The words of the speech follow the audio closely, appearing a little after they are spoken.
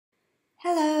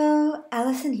Hello,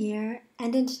 Allison here,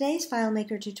 and in today's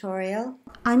FileMaker tutorial,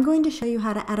 I'm going to show you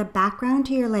how to add a background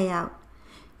to your layout.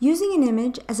 Using an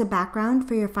image as a background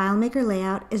for your FileMaker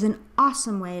layout is an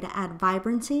awesome way to add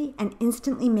vibrancy and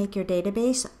instantly make your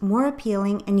database more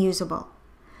appealing and usable.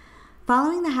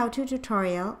 Following the how-to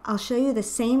tutorial, I'll show you the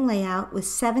same layout with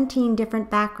 17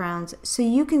 different backgrounds so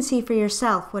you can see for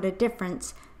yourself what a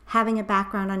difference having a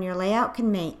background on your layout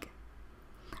can make.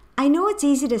 I know it's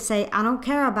easy to say, I don't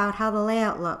care about how the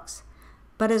layout looks,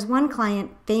 but as one client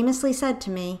famously said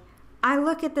to me, I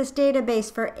look at this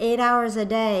database for 8 hours a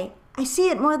day. I see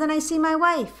it more than I see my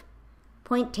wife.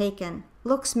 Point taken.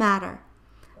 Looks matter.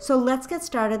 So let's get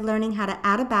started learning how to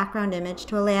add a background image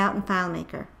to a layout in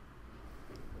FileMaker.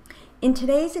 In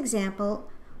today's example,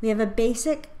 we have a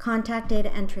basic contact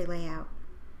data entry layout.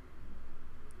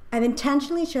 I've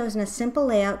intentionally chosen a simple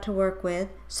layout to work with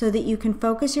so that you can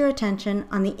focus your attention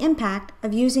on the impact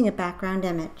of using a background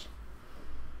image.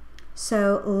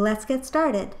 So let's get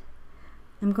started.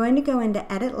 I'm going to go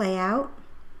into Edit Layout,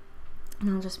 and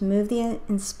I'll just move the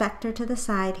inspector to the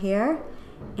side here,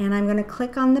 and I'm going to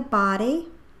click on the body,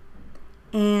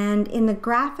 and in the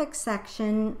graphics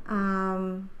section,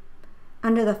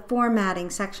 under the formatting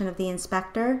section of the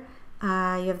inspector,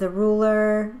 you have the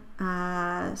ruler,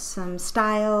 some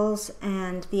styles,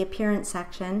 and the appearance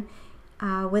section.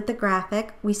 With the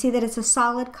graphic, we see that it's a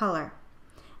solid color,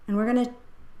 and we're going to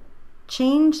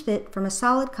change it from a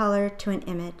solid color to an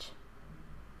image.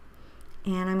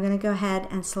 And I'm going to go ahead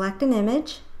and select an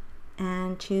image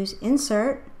and choose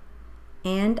Insert,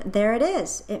 and there it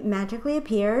is. It magically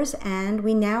appears, and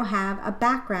we now have a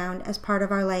background as part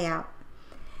of our layout.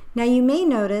 Now you may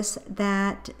notice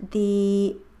that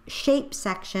the shape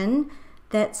section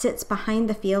that sits behind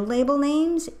the field label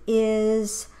names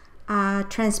is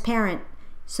transparent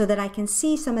so that I can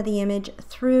see some of the image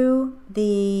through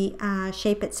the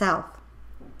shape itself.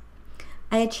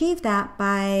 I achieved that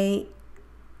by,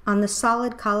 on the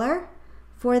solid color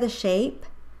for the shape,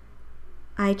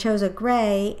 I chose a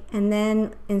gray, and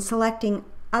then in selecting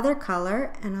other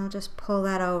color, and I'll just pull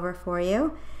that over for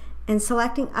you, in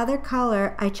selecting other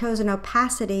color, I chose an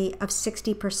opacity of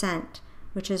 60%,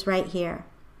 which is right here.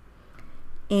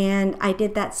 And I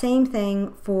did that same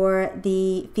thing for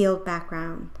the field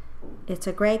background. It's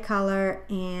a gray color,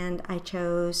 and I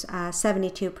chose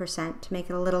 72% to make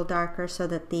it a little darker so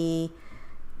that the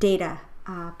data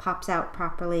pops out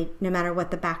properly no matter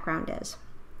what the background is.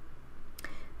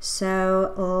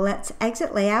 So let's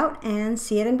exit layout and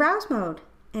see it in browse mode.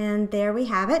 And there we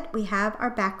have it. We have our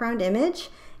background image,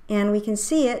 and we can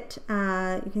see it.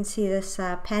 You can see this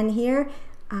pen here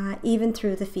even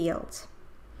through the fields.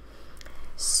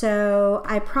 So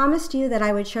I promised you that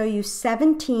I would show you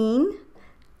 17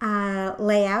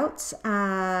 layouts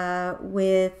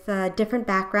with different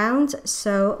backgrounds,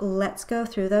 so let's go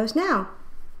through those now.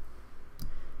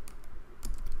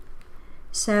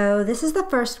 So this is the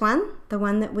first one, the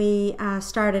one that we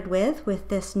started with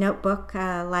this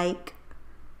notebook-like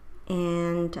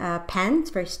and pen.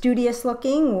 It's very studious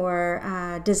looking,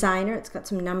 or designer. It's got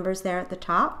some numbers there at the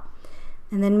top.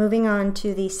 And then moving on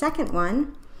to the second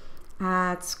one,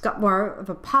 it's got more of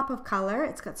a pop of color.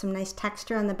 It's got some nice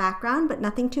texture on the background, but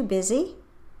nothing too busy.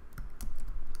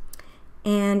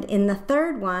 And in the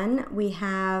third one, we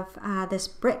have this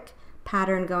brick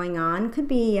pattern going on. Could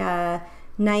be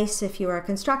nice if you were a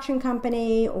construction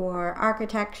company or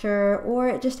architecture, or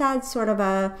it just adds sort of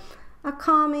a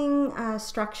calming,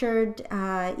 structured,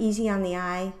 easy on the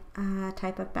eye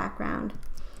type of background.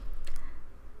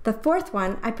 The fourth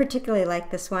one, I particularly like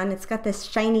this one. It's got this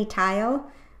shiny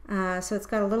tile. So it's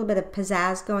got a little bit of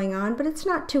pizzazz going on, but it's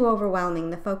not too overwhelming.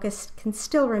 The focus can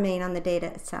still remain on the data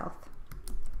itself.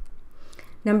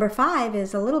 Number 5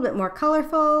 is a little bit more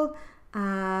colorful,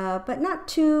 but not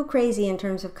too crazy in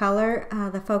terms of color.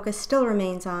 The focus still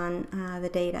remains on the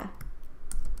data.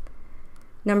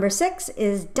 Number 6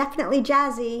 is definitely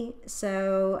jazzy,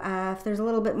 so if there's a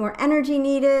little bit more energy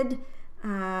needed,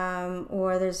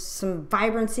 or there's some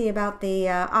vibrancy about the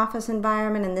office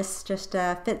environment, and this just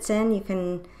fits in, you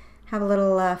can have a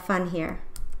little fun here.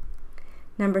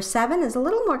 Number 7 is a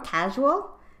little more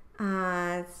casual.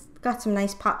 It's got some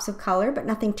nice pops of color, but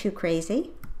nothing too crazy.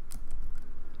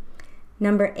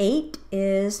 Number 8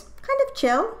 is kind of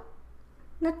chill,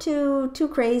 not too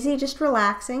crazy, just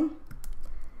relaxing.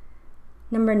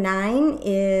 Number 9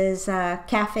 is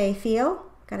cafe feel,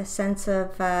 got a sense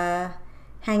of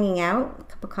hanging out, a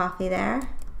cup of coffee there.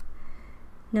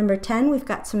 Number 10, we've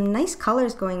got some nice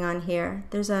colors going on here.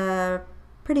 There's a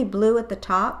pretty blue at the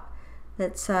top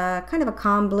that's kind of a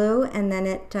calm blue, and then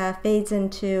it fades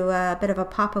into a bit of a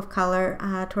pop of color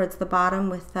towards the bottom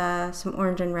with some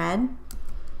orange and red.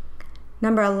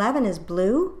 Number 11 is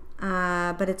blue,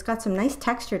 but it's got some nice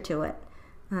texture to it,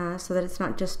 so that it's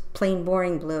not just plain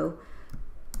boring blue.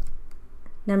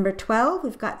 Number 12,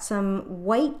 we've got some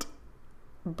white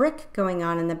brick going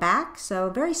on in the back, so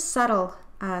very subtle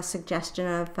suggestion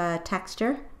of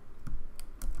texture.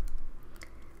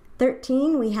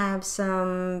 13, we have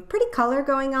some pretty color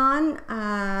going on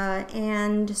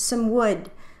and some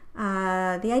wood.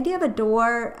 The idea of a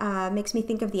door makes me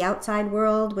think of the outside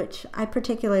world, which I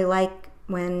particularly like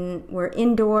when we're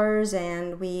indoors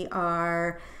and we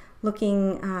are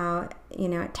looking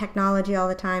at technology all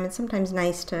the time. It's sometimes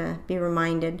nice to be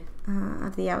reminded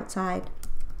of the outside.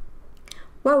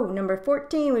 Whoa, number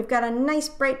 14, we've got a nice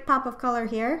bright pop of color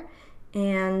here,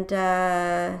 and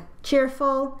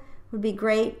cheerful would be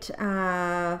great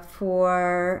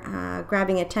for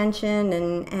grabbing attention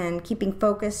and keeping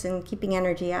focus and keeping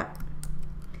energy up.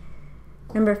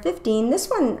 Number 15, this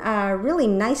one really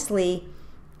nicely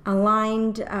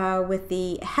aligned with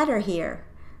the header here.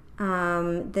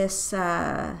 This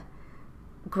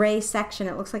gray section,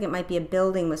 it looks like it might be a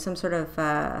building with some sort of,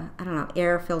 I don't know,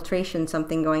 air filtration,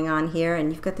 something going on here,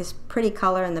 and you've got this pretty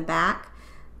color in the back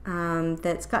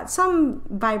that's got some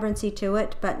vibrancy to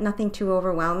it, but nothing too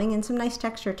overwhelming, and some nice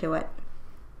texture to it.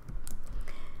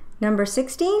 Number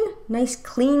 16, nice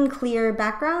clean, clear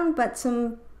background, but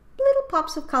some little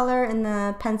pops of color in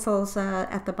the pencils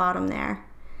at the bottom there.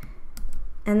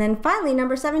 And then finally,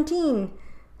 number 17,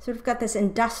 sort of got this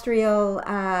industrial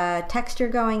texture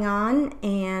going on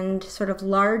and sort of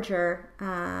larger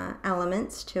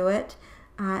elements to it,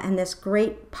 and this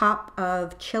great pop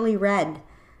of chili red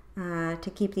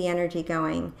to keep the energy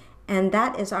going. And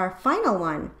that is our final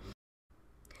one.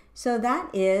 So that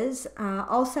is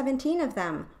all 17 of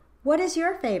them. What is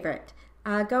your favorite?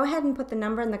 Go ahead and put the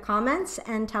number in the comments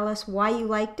and tell us why you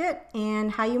liked it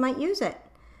and how you might use it.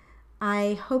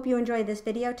 I hope you enjoyed this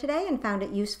video today and found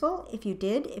it useful. If you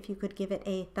did, if you could give it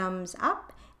a thumbs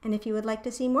up. And if you would like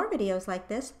to see more videos like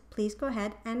this, please go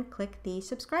ahead and click the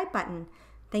subscribe button.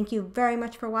 Thank you very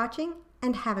much for watching,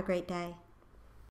 and have a great day.